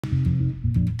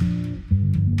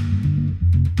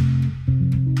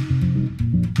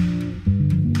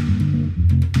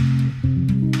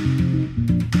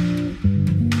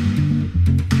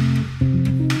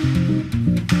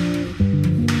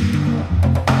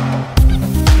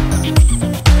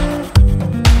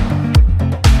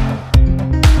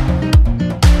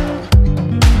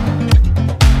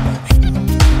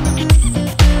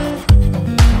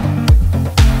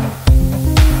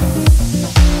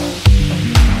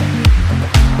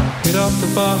up the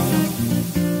bar.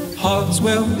 Hearts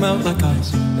will melt like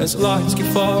ice as lights keep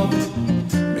falling.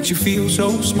 Makes you feel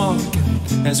so small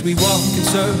again as we walk in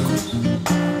circles.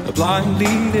 A blind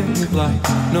lead in the blind,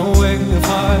 no way of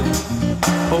hiding.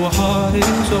 Oh, our heart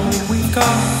is all we've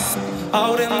got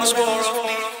out in this war of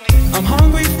need. I'm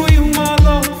hungry for you, my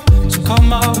love, so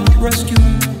come out and rescue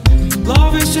me.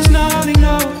 Love is just not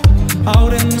enough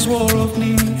out in this war of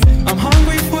need. I'm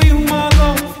hungry for you, my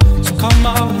love, so come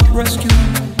out and rescue me.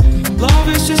 Love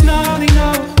is just not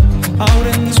enough out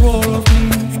in this war of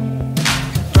need.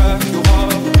 Drag your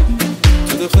heart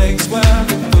to the place where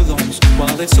it belongs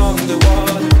while it's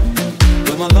underwater,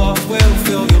 where my love will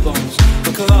fill your bones.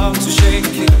 The clouds are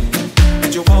shaking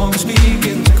and your palms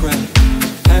begin to crack.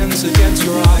 Hands against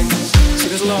your eyes, see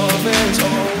this love is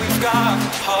all we've got.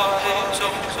 Heart is all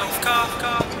we've got.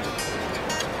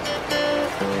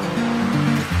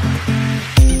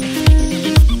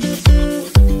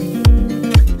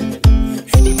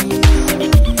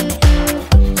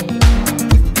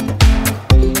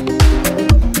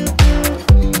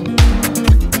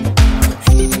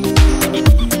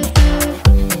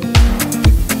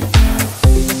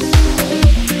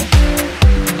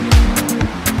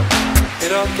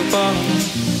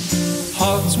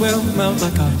 Hearts will melt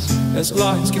like ice as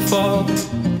lights keep falling.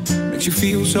 Makes you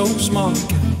feel so small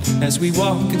again as we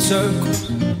walk in circles.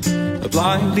 A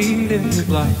blind lead in the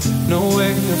blind, no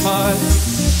way to hide.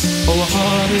 Oh, our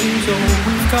heart is all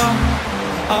we've got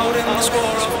out in this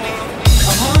war of need.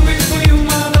 I'm hungry for you,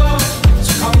 my love,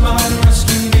 so come out and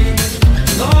rescue me.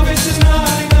 Love is just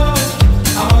not enough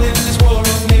out in this war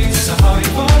of need. It's a high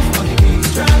vibe, funny beats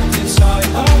trapped inside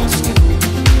our skin.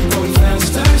 Going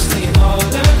faster, staying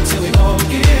harder till we all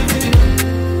give in.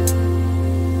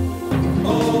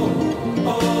 Oh,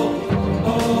 oh,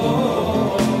 oh, oh,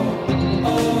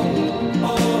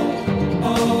 oh,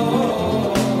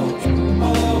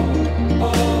 oh,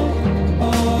 oh,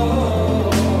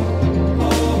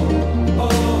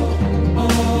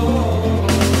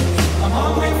 I'm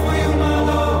hungry for you, my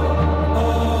love.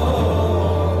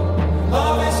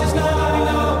 Love is just not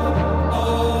enough.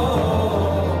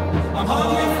 I'm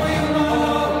hungry for you, my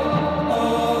love.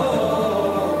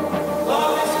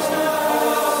 Love is just not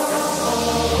enough.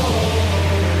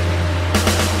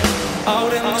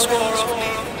 Out in this war of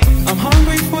need. I'm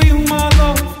hungry for you, my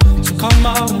love, so come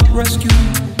out and rescue me.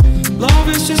 Love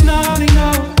is just not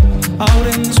enough out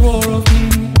in this war of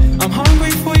need. I'm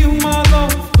hungry for you, my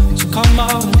love, so come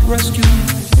out and rescue me.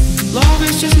 Love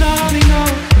is just not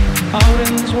enough out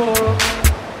in this war of need.